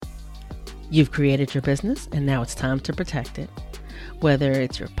You've created your business and now it's time to protect it. Whether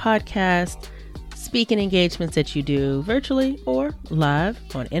it's your podcast, speaking engagements that you do virtually or live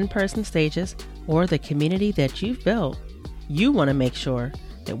on in-person stages, or the community that you've built, you want to make sure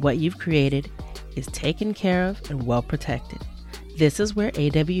that what you've created is taken care of and well protected. This is where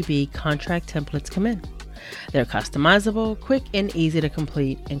AWB contract templates come in. They're customizable, quick, and easy to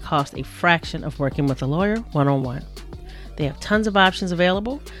complete, and cost a fraction of working with a lawyer one-on-one. They have tons of options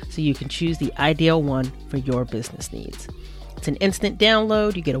available, so you can choose the ideal one for your business needs. It's an instant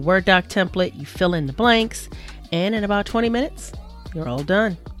download. You get a Word doc template, you fill in the blanks, and in about 20 minutes, you're all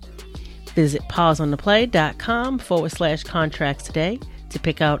done. Visit pauseontheplay.com/contracts today to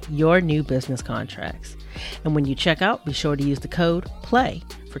pick out your new business contracts. And when you check out, be sure to use the code PLAY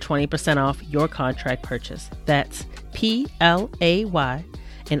for 20% off your contract purchase. That's PLAY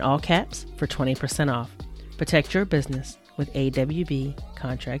in all caps for 20% off. Protect your business with AWB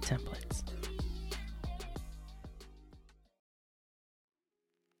contract templates.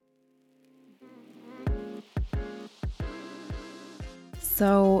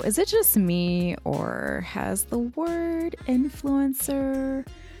 So, is it just me, or has the word influencer,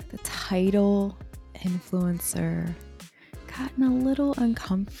 the title influencer, gotten a little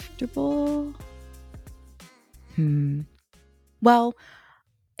uncomfortable? Well,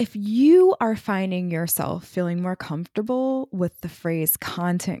 if you are finding yourself feeling more comfortable with the phrase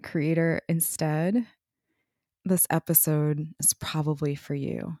content creator instead, this episode is probably for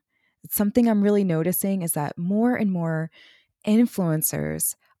you. It's something I'm really noticing is that more and more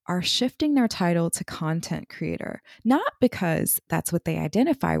influencers are shifting their title to content creator, not because that's what they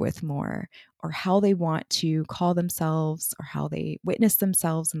identify with more or how they want to call themselves or how they witness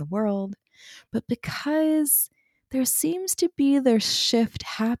themselves in the world, but because there seems to be this shift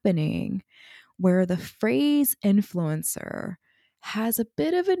happening where the phrase influencer has a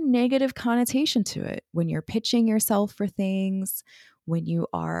bit of a negative connotation to it when you're pitching yourself for things, when you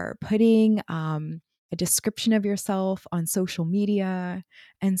are putting a description of yourself on social media,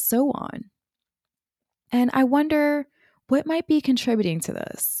 and so on. And I wonder what might be contributing to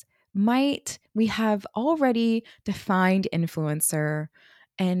this. Might we have already defined influencer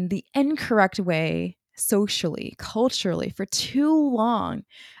in the incorrect way socially, culturally for too long,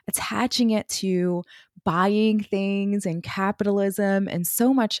 attaching it to buying things and capitalism and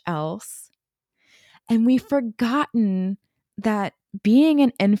so much else. And we've forgotten that being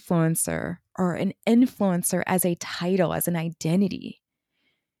an influencer or an influencer as a title, as an identity,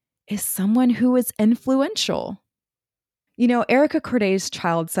 is someone who is influential. You know, Erica Corday's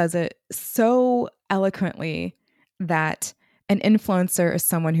Child says it so eloquently that an influencer is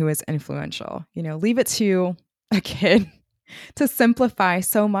someone who is influential. You know, leave it to a kid to simplify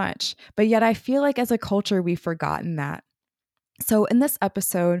so much. But yet I feel like as a culture, we've forgotten that. So in this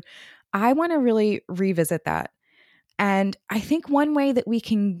episode, I want to really revisit that. And I think one way that we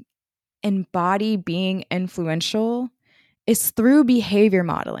can embody being influential is through behavior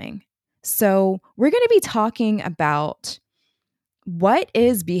modeling. So we're going to be talking about what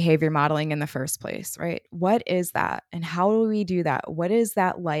is behavior modeling in the first place, right? What is that? And how do we do that? What is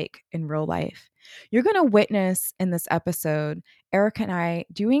that like in real life? You're going to witness in this episode, Erica and I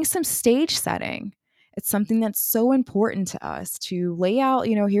doing some stage setting. It's something that's so important to us to lay out,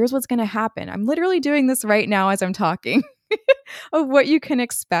 you know, here's what's going to happen. I'm literally doing this right now as I'm talking of what you can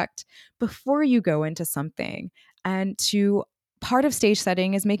expect before you go into something. And to part of stage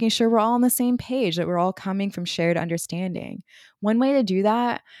setting is making sure we're all on the same page, that we're all coming from shared understanding. One way to do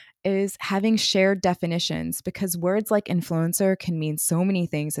that is having shared definitions, because words like influencer can mean so many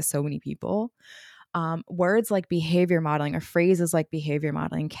things to so many people. Words like behavior modeling or phrases like behavior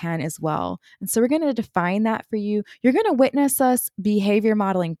modeling can as well. And so we're going to define that for you. You're going to witness us behavior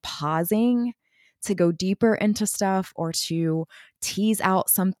modeling pausing to go deeper into stuff or to tease out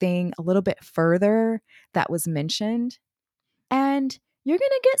something a little bit further that was mentioned. And you're going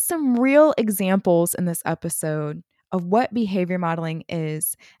to get some real examples in this episode of what behavior modeling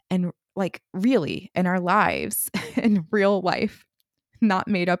is, and like really in our lives, in real life, not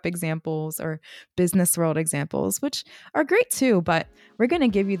made up examples or business world examples, which are great too, but we're going to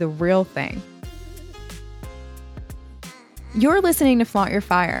give you the real thing. You're listening to Flaunt Your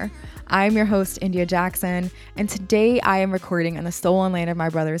Fire. I'm your host, India Jackson, and today I am recording on the stolen land of my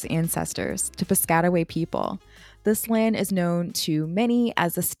brother's ancestors, the Piscataway people. This land is known to many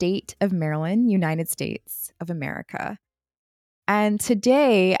as the state of Maryland, United States of America. And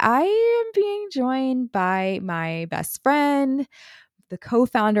today I am being joined by my best friend, the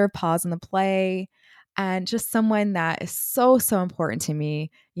co-founder of Pause on the Play, and just someone that is so, so important to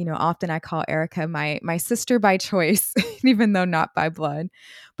me. Often I call Erica my sister by choice, even though not by blood.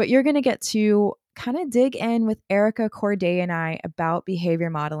 But you're going to get to kind of dig in with Erica Corday and I about behavior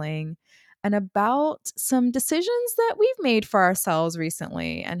modeling and about some decisions that we've made for ourselves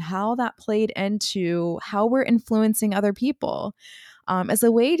recently and how that played into how we're influencing other people, as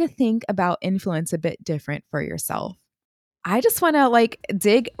a way to think about influence a bit different for yourself. I just want to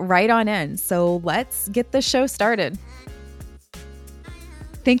dig right on in. So let's get the show started.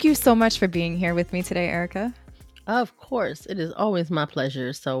 Thank you so much for being here with me today, Erica. Of course, it is always my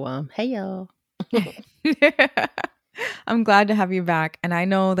pleasure. So, hey y'all. I'm glad to have you back. And I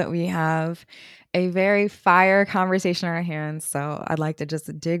know that we have a very fire conversation on our hands. So I'd like to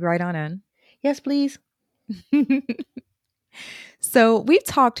just dig right on in. Yes, please. So we've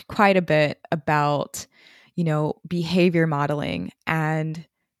talked quite a bit about, behavior modeling. And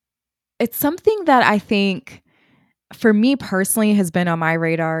it's something that I think for me personally has been on my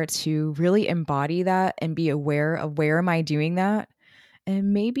radar to really embody that and be aware of where am I doing that?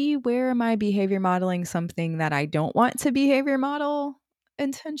 And maybe where am I behavior modeling something that I don't want to behavior model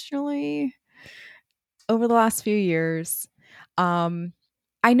intentionally over the last few years.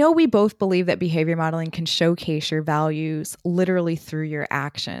 I know we both believe that behavior modeling can showcase your values literally through your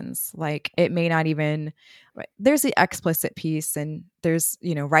actions. Like it may not even, there's the explicit piece and there's,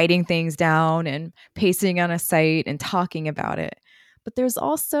 writing things down and pasting on a site and talking about it. But there's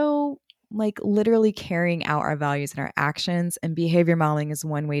also literally carrying out our values and our actions, and behavior modeling is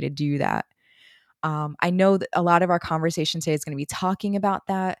one way to do that. I know that a lot of our conversation today is going to be talking about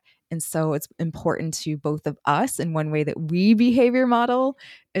that. And so it's important to both of us, and one way that we behavior model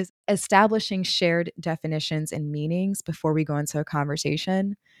is establishing shared definitions and meanings before we go into a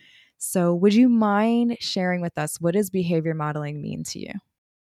conversation. So would you mind sharing with us, what does behavior modeling mean to you?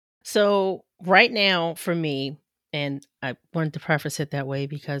 So right now for me, and I wanted to preface it that way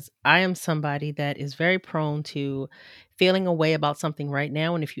because I am somebody that is very prone to feeling a way about something right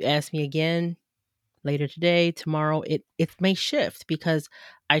now. And if you ask me again later today, tomorrow, it may shift because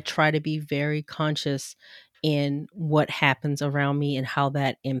I try to be very conscious in what happens around me and how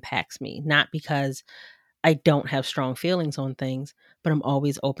that impacts me. Not because I don't have strong feelings on things, but I'm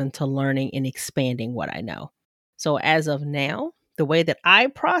always open to learning and expanding what I know. So as of now, the way that I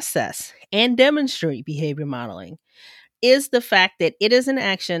process and demonstrate behavior modeling is the fact that it is an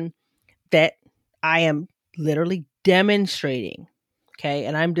action that I am literally demonstrating. Okay.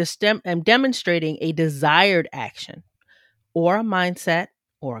 And I'm demonstrating a desired action or a mindset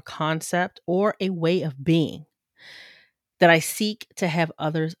or a concept or a way of being that I seek to have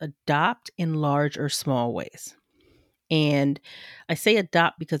others adopt in large or small ways. And I say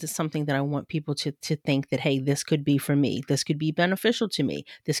adopt because it's something that I want people to think that, hey, this could be for me. This could be beneficial to me.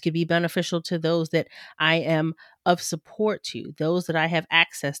 This could be beneficial to those that I am of support to, those that I have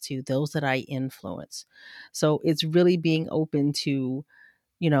access to, those that I influence. So it's really being open to,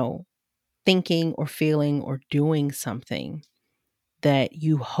 thinking or feeling or doing something that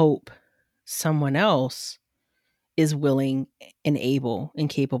you hope someone else is willing and able and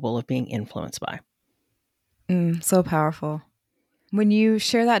capable of being influenced by. So powerful. When you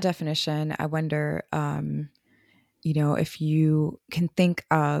share that definition, I wonder, if you can think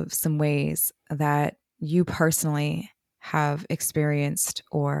of some ways that you personally have experienced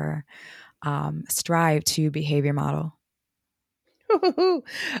or strive to behavior model.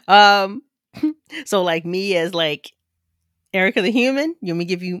 um, so like me as like Erica the human, you want me to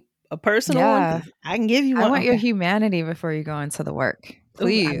give you a personal one? 'Cause I can give you one. I want your humanity before you go into the work.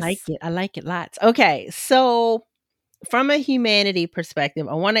 Please. Ooh, I like it lots. Okay. So from a humanity perspective,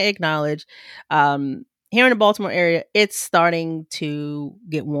 I want to acknowledge here in the Baltimore area, it's starting to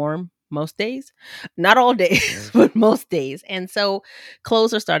get warm most days. Not all days, but most days. And so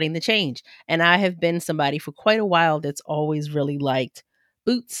clothes are starting to change. And I have been somebody for quite a while that's always really liked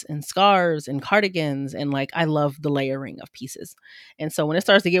boots and scarves and cardigans. And like, I love the layering of pieces. And so when it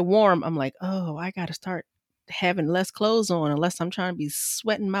starts to get warm, I'm like, oh, I got to start having less clothes on unless I'm trying to be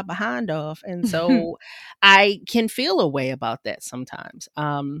sweating my behind off. And so I can feel a way about that sometimes.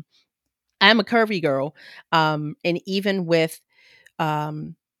 I'm a curvy girl. And even with,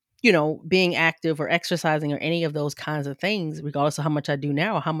 being active or exercising or any of those kinds of things, regardless of how much I do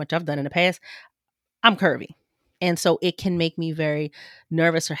now or how much I've done in the past, I'm curvy. And so it can make me very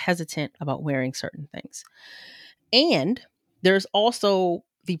nervous or hesitant about wearing certain things. And there's also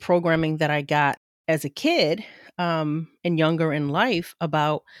the programming that I got as a kid and younger in life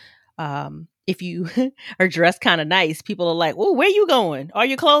about if you are dressed kind of nice, people are like, "Oh, where you going? Are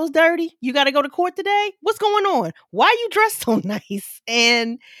your clothes dirty? You got to go to court today? What's going on? Why you dressed so nice?"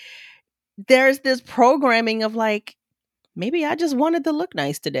 And there's this programming of like, maybe I just wanted to look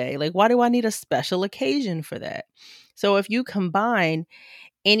nice today. Like, why do I need a special occasion for that? So if you combine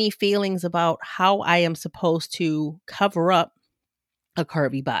any feelings about how I am supposed to cover up a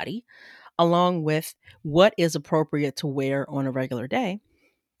curvy body, along with what is appropriate to wear on a regular day,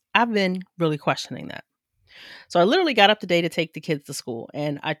 I've been really questioning that. So I literally got up today to take the kids to school,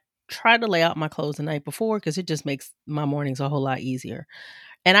 and I tried to lay out my clothes the night before because it just makes my mornings a whole lot easier.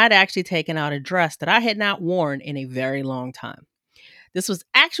 And I'd actually taken out a dress that I had not worn in a very long time. This was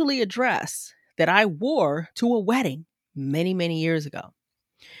actually a dress that I wore to a wedding many, many years ago.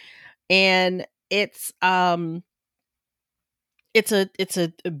 And it's a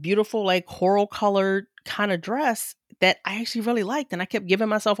beautiful, like, coral colored kind of dress that I actually really liked, and I kept giving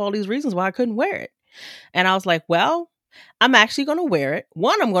myself all these reasons why I couldn't wear it. And I was like, well, I'm actually going to wear it.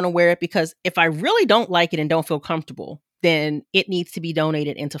 One, I'm going to wear it because if I really don't like it and don't feel comfortable, then it needs to be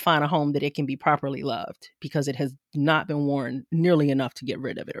donated and to find a home that it can be properly loved, because it has not been worn nearly enough to get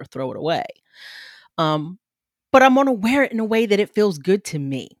rid of it or throw it away. But I'm going to wear it in a way that it feels good to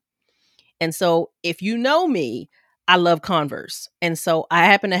me. And so if you know me, I love Converse. And so I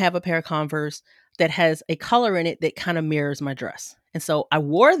happen to have a pair of Converse that has a color in it that kind of mirrors my dress. And so I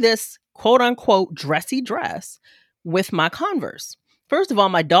wore this quote unquote dressy dress with my Converse. First of all,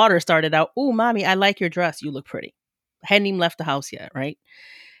 my daughter started out, "Ooh, mommy, I like your dress. You look pretty." I hadn't even left the house yet, right?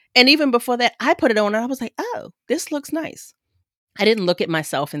 And even before that, I put it on and I was like, "Oh, this looks nice." I didn't look at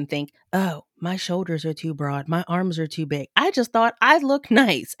myself and think, "Oh, my shoulders are too broad. My arms are too big." I just thought I looked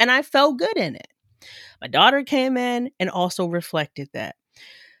nice and I felt good in it. My daughter came in and also reflected that.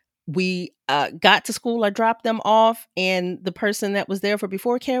 We got to school. I dropped them off, and the person that was there for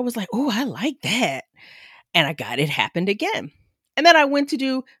before care was like, "Oh, I like that." And it happened again. And then I went to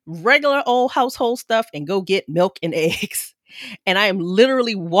do regular old household stuff and go get milk and eggs. And I am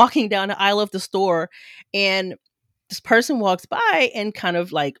literally walking down the aisle of the store, and this person walks by and kind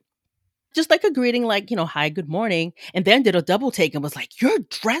of like, just like a greeting, like, "Hi, good morning." And then did a double take and was like, "Your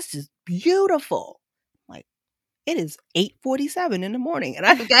dress is beautiful." Like, it is 8:47 in the morning. And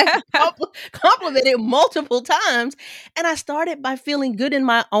I got complimented multiple times. And I started by feeling good in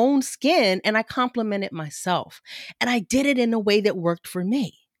my own skin, and I complimented myself. And I did it in a way that worked for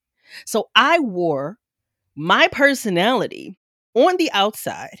me. So I wore my personality on the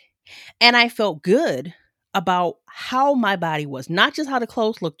outside, and I felt good about how my body was, not just how the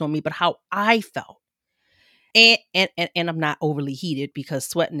clothes looked on me, but how I felt. And I'm not overly heated because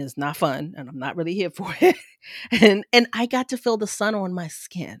sweating is not fun, and I'm not really here for it. And I got to feel the sun on my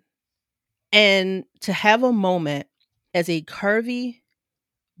skin. And to have a moment as a curvy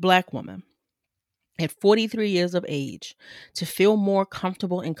Black woman at 43 years of age to feel more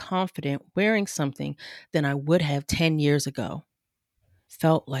comfortable and confident wearing something than I would have 10 years ago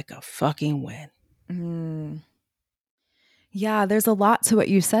felt like a fucking win. Yeah, there's a lot to what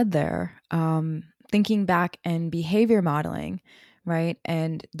you said there. Thinking back and behavior modeling, right?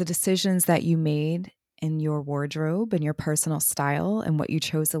 And the decisions that you made in your wardrobe and your personal style and what you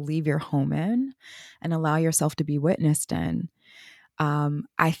chose to leave your home in and allow yourself to be witnessed in.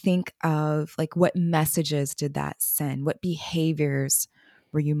 I think of like, what messages did that send? What behaviors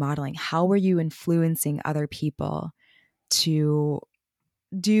were you modeling? How were you influencing other people to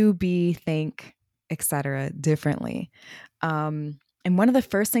do, be, think, etc. differently? And one of the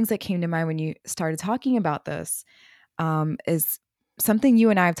first things that came to mind when you started talking about this is something you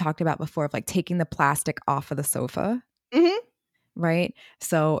and I have talked about before, of like taking the plastic off of the sofa. Mm-hmm. Right?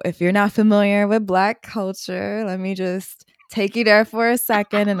 So if you're not familiar with Black culture, let me just take you there for a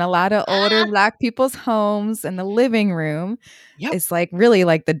second. In a lot of older Black people's homes, in the living room, Yep. it's like really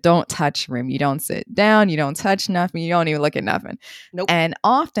like the don't touch room. You don't sit down, you don't touch nothing, you don't even look at nothing. Nope. And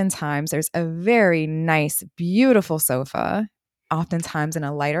oftentimes there's a very nice, beautiful sofa, oftentimes in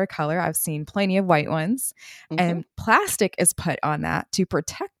a lighter color. I've seen plenty of white ones. Mm-hmm. And plastic is put on that to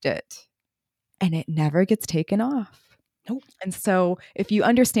protect it. And it never gets taken off. Nope. And so if you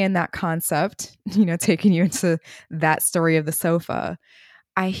understand that concept, taking you into that story of the sofa,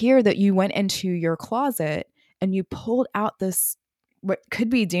 I hear that you went into your closet and you pulled out this, what could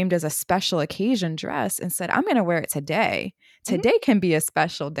be deemed as a special occasion dress, and said, "I'm going to wear it today. Today can be a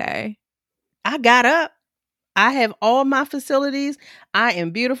special day." I got up. I have all my facilities. I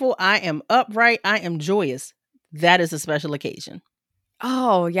am beautiful. I am upright. I am joyous. That is a special occasion.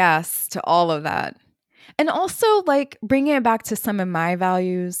 Oh, yes, to all of that. And also, like, bringing it back to some of my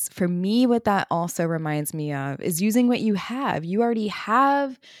values, for me, what that also reminds me of is using what you have. You already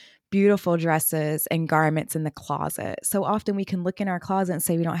have beautiful dresses and garments in the closet. So often we can look in our closet and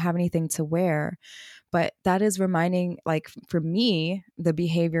say we don't have anything to wear. But that is reminding, like for me, the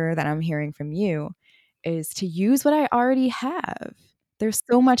behavior that I'm hearing from you is to use what I already have. There's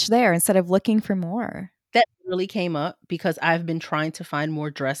so much there instead of looking for more. That really came up because I've been trying to find more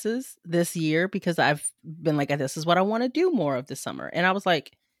dresses this year because I've been like, this is what I want to do more of this summer. And I was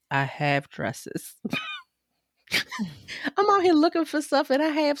like, I have dresses. I'm out here looking for stuff and I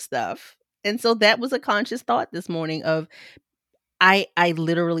have stuff. And so that was a conscious thought this morning of I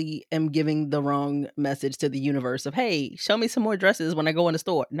literally am giving the wrong message to the universe of, hey, show me some more dresses when I go in the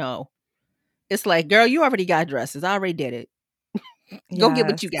store. No. It's like, girl, you already got dresses. I already did it. Go get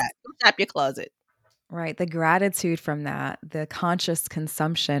what Yes. you got. Go tap your closet. Right. The gratitude from that, the conscious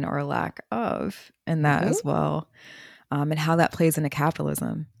consumption or lack of in that as well, and how that plays into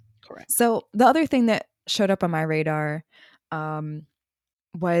capitalism. Correct. So the other thing that showed up on my radar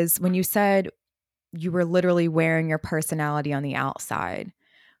was when you said you were literally wearing your personality on the outside.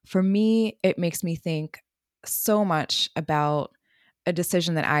 For me, it makes me think so much about a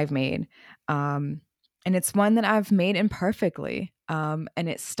decision that I've made. And it's one that I've made imperfectly. And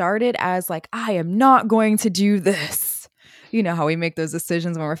it started as like, I am not going to do this. You know how we make those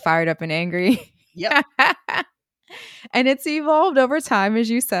decisions when we're fired up and angry? Yep. And it's evolved over time, as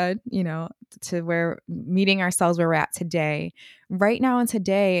you said, you know, to where meeting ourselves where we're at today. Right now and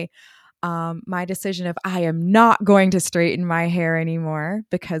today, my decision of I am not going to straighten my hair anymore,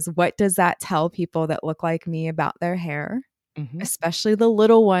 because what does that tell people that look like me about their hair? Especially the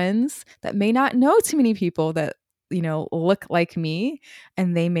little ones that may not know too many people that, you know, look like me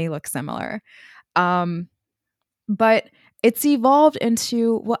and they may look similar. But it's evolved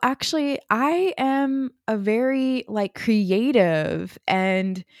into, well, actually, I am a very like creative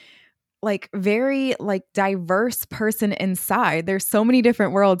and like very like diverse person inside. There's so many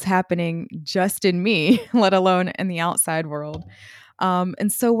different worlds happening just in me, let alone in the outside world.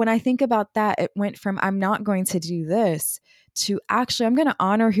 And so when I think about that, it went from I'm not going to do this to actually I'm going to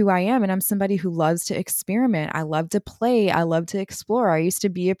honor who I am. And I'm somebody who loves to experiment. I love to play. I love to explore. I used to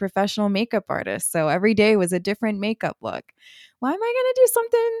be a professional makeup artist. So every day was a different makeup look. Why am I going to do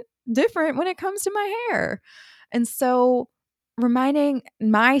something different when it comes to my hair? And so reminding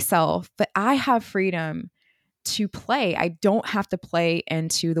myself that I have freedom to play. I don't have to play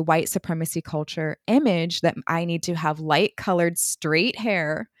into the white supremacy culture image that I need to have light colored straight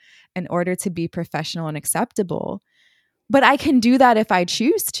hair in order to be professional and acceptable. But I can do that if I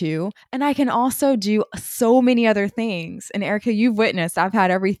choose to. And I can also do so many other things. And Erica, you've witnessed, I've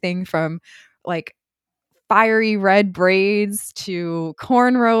had everything from like fiery red braids to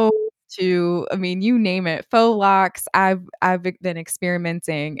cornrows to, I mean, you name it, faux locks. I've been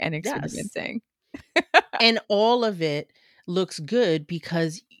experimenting and Yes. experimenting. And all of it looks good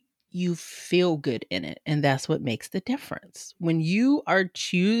because you feel good in it. And that's what makes the difference. When you are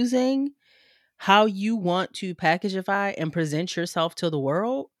choosing how you want to packagify and present yourself to the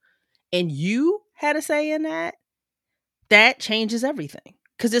world, and you had a say in that, that changes everything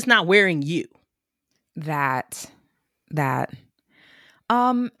because it's not wearing you. That.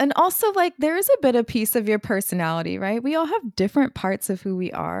 And also like there is a bit of piece of your personality, right? We all have different parts of who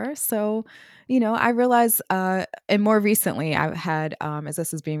we are. So, you know, I realize and more recently I've had as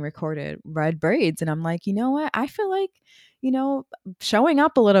this is being recorded, red braids. And I'm like, you know what? I feel like, you know, showing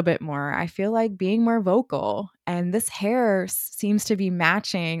up a little bit more. I feel like being more vocal. And this hair seems to be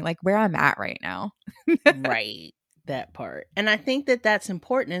matching like where I'm at right now. Right. That part. And I think that that's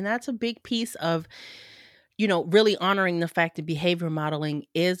important. And that's a big piece of, you know, really honoring the fact that behavior modeling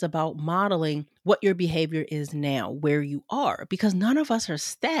is about modeling what your behavior is now, where you are, because none of us are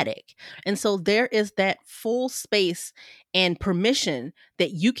static. And so there is that full space and permission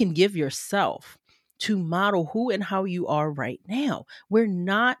that you can give yourself to model who and how you are right now. We're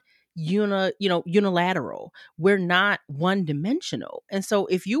not unilateral. We're not one dimensional. And so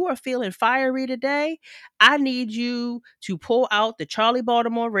if you are feeling fiery today, I need you to pull out the Charlie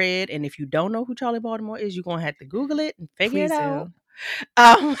Baltimore red. And if you don't know who Charlie Baltimore is, you're gonna have to Google it and figure it Please out.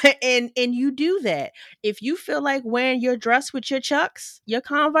 do. And you do that. If you feel like wearing your dress with your Chucks, your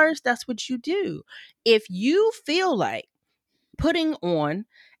Converse, that's what you do. If you feel like putting on,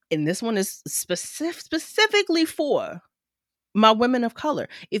 and this one is specifically for my women of color.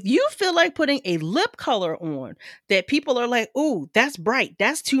 If you feel like putting a lip color on that people are like, "Ooh, that's bright.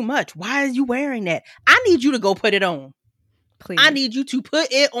 That's too much. Why are you wearing that?" I need you to go put it on. Please. I need you to put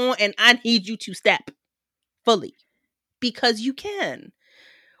it on and I need you to step fully because you can.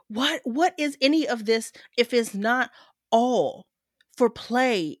 What is any of this if it's not all for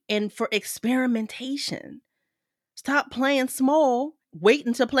play and for experimentation? Stop playing small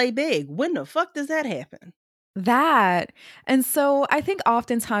waiting to play big. When the fuck does that happen? That. And so I think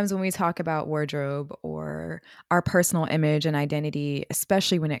oftentimes when we talk about wardrobe or our personal image and identity,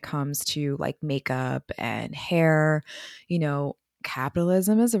 especially when it comes to like makeup and hair, you know,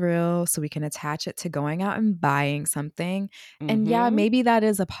 capitalism is real. So we can attach it to going out and buying something. And yeah, Mm-hmm. maybe that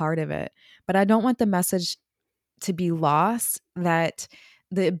is a part of it. But I don't want the message to be lost that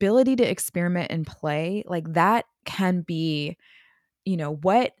the ability to experiment and play, like that can be,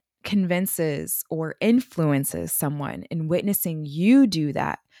 what convinces or influences someone in witnessing you do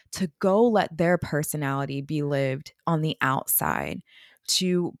that to go let their personality be lived on the outside,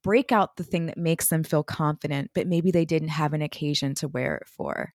 to break out the thing that makes them feel confident, but maybe they didn't have an occasion to wear it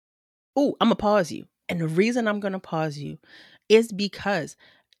for. Oh, I'm going to pause you. And the reason I'm going to pause you is because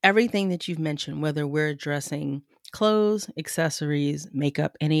everything that you've mentioned, whether we're addressing clothes, accessories,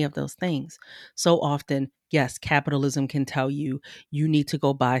 makeup, any of those things, so often, yes, capitalism can tell you you need to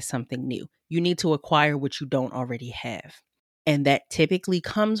go buy something new. You need to acquire what you don't already have. And that typically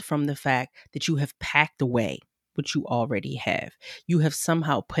comes from the fact that you have packed away what you already have. You have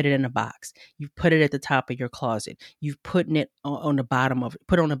somehow put it in a box. You've put it at the top of your closet. You've put it on the bottom of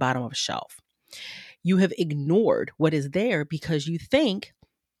put it on the bottom of a shelf. You have ignored what is there because you think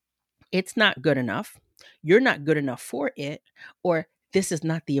it's not good enough. You're not good enough for it, or this is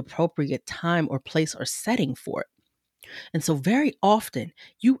not the appropriate time or place or setting for it. And so, very often,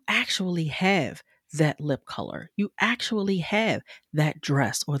 you actually have that lip color. You actually have that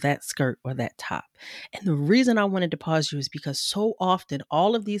dress or that skirt or that top. And the reason I wanted to pause you is because so often,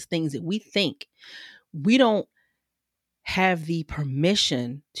 all of these things that we think we don't have the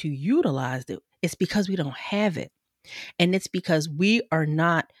permission to utilize it, it's because we don't have it. And it's because we are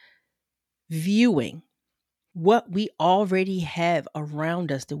not viewing what we already have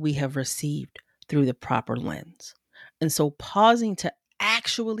around us that we have received through the proper lens. And so pausing to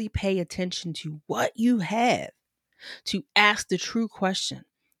actually pay attention to what you have, to ask the true question,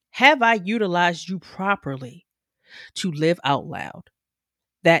 have I utilized you properly to live out loud?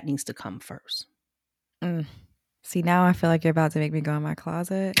 That needs to come first. Mm. See, now I feel like you're about to make me go in my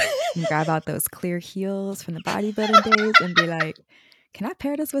closet and grab out those clear heels from the bodybuilding days and be like, can I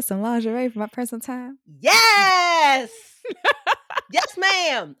pair this with some lingerie for my present time? Yes. Yes,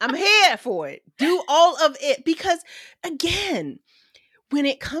 ma'am. I'm here for it. Do all of it. Because again, when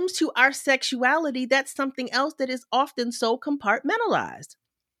it comes to our sexuality, that's something else that is often so compartmentalized.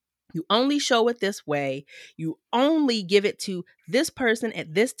 You only show it this way. You only give it to this person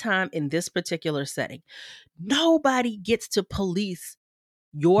at this time in this particular setting. Nobody gets to police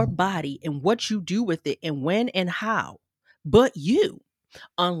your body and what you do with it and when and how, but you,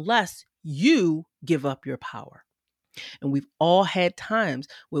 unless you give up your power. And we've all had times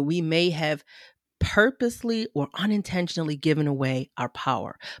where we may have purposely or unintentionally given away our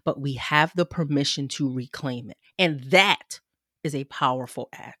power, but we have the permission to reclaim it. And that is a powerful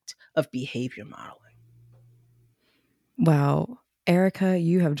act of behavior modeling. Well, Erica,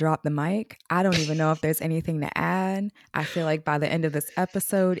 you have dropped the mic. I don't even know if there's anything to add. I feel like by the end of this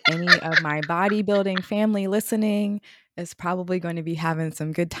episode, any of my bodybuilding family listening is probably going to be having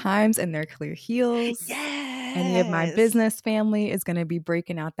some good times in their clear heels. Any of my Yes. business family is going to be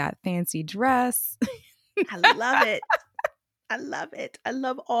breaking out that fancy dress. I love it. I love it. I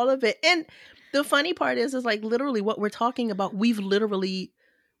love all of it. And the funny part is like literally what we're talking about, we've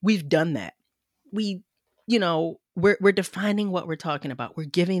done that. We're defining what we're talking about. We're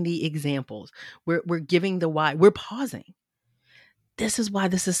giving the examples. We're giving the why. We're pausing. This is why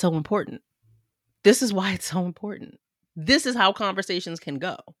this is so important. This is why it's so important. This is how conversations can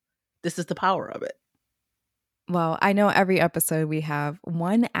go. This is the power of it. Well, I know every episode we have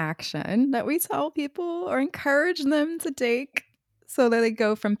one action that we tell people or encourage them to take so that they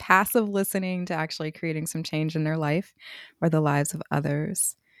go from passive listening to actually creating some change in their life or the lives of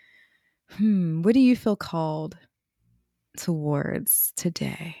others. What do you feel called towards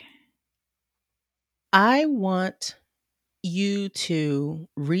today? I want you to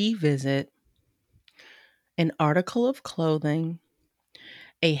revisit an article of clothing,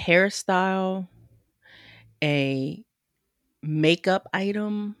 a hairstyle, a makeup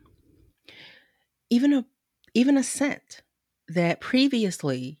item, even a scent that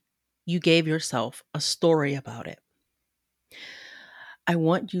previously you gave yourself a story about it. I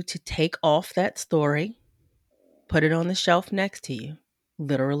want you to take off that story, put it on the shelf next to you,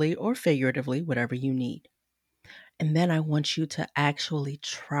 literally or figuratively, whatever you need. And then I want you to actually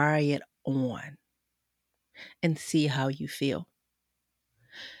try it on and see how you feel.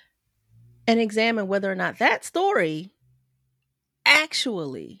 And examine whether or not that story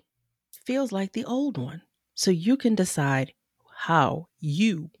actually feels like the old one. So you can decide how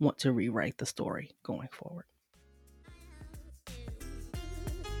you want to rewrite the story going forward.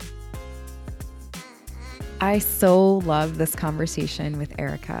 I so love this conversation with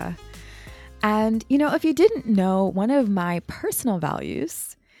Erica. And, if you didn't know, one of my personal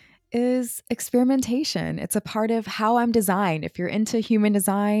values is experimentation. It's a part of how I'm designed. If you're into human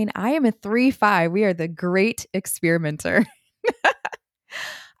design, I am a 3-5. We are the great experimenter.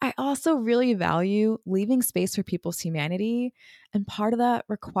 I also really value leaving space for people's humanity. And part of that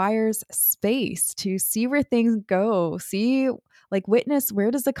requires space to see where things go, witness where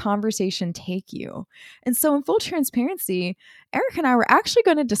does the conversation take you. And so in full transparency, Eric and I were actually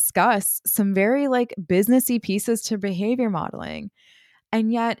going to discuss some very businessy pieces to behavior modeling.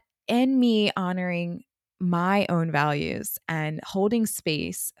 And yet in me honoring my own values and holding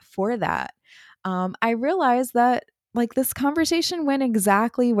space for that, I realized that this conversation went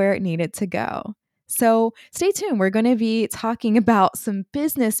exactly where it needed to go. So stay tuned. We're going to be talking about some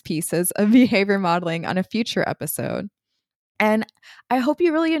business pieces of behavior modeling on a future episode. And I hope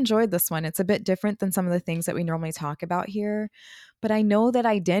you really enjoyed this one. It's a bit different than some of the things that we normally talk about here, but I know that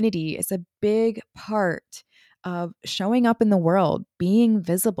identity is a big part of showing up in the world, being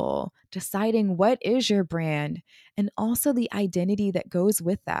visible, deciding what is your brand, and also the identity that goes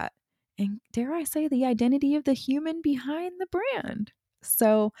with that. And dare I say, the identity of the human behind the brand.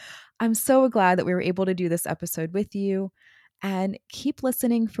 So I'm so glad that we were able to do this episode with you, and keep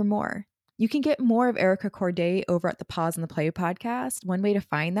listening for more. You can get more of Erica Corday over at the Pause and the Play podcast. One way to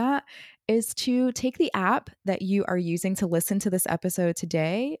find that is to take the app that you are using to listen to this episode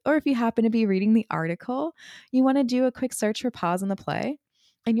today, or if you happen to be reading the article, you want to do a quick search for Pause and the Play,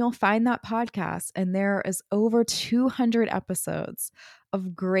 and you'll find that podcast. And there is over 200 episodes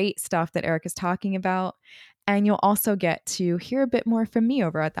of great stuff that Eric is talking about. And you'll also get to hear a bit more from me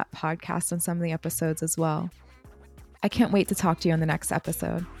over at that podcast on some of the episodes as well. I can't wait to talk to you on the next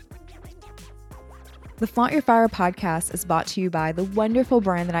episode. The Flaunt Your Fire podcast is brought to you by the wonderful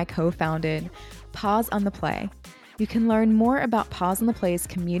brand that I co-founded, Pause on the Play. You can learn more about Pause on the Play's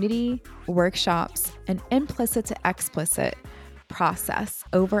community, workshops, and implicit to explicit process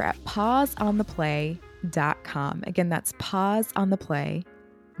over at pauseontheplay.com. Again, that's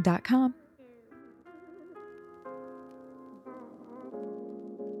pauseontheplay.com.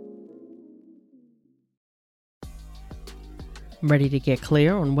 Ready to get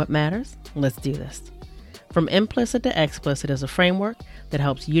clear on what matters? Let's do this. From implicit to explicit is a framework that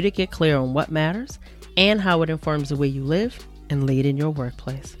helps you to get clear on what matters and how it informs the way you live and lead in your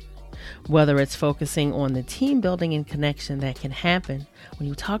workplace. Whether it's focusing on the team building and connection that can happen when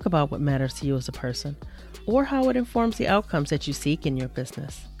you talk about what matters to you as a person, or how it informs the outcomes that you seek in your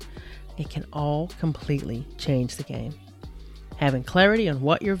business, it can all completely change the game. Having clarity on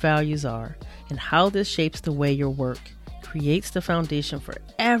what your values are and how this shapes the way your work creates the foundation for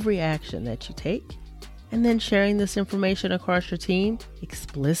every action that you take, and then sharing this information across your team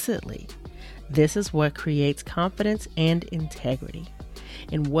explicitly. This is what creates confidence and integrity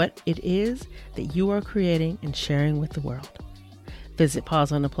in what it is that you are creating and sharing with the world. Visit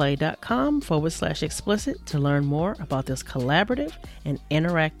pauseontheplay.com/explicit to learn more about this collaborative and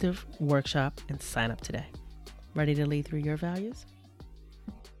interactive workshop and sign up today. Ready to lead through your values?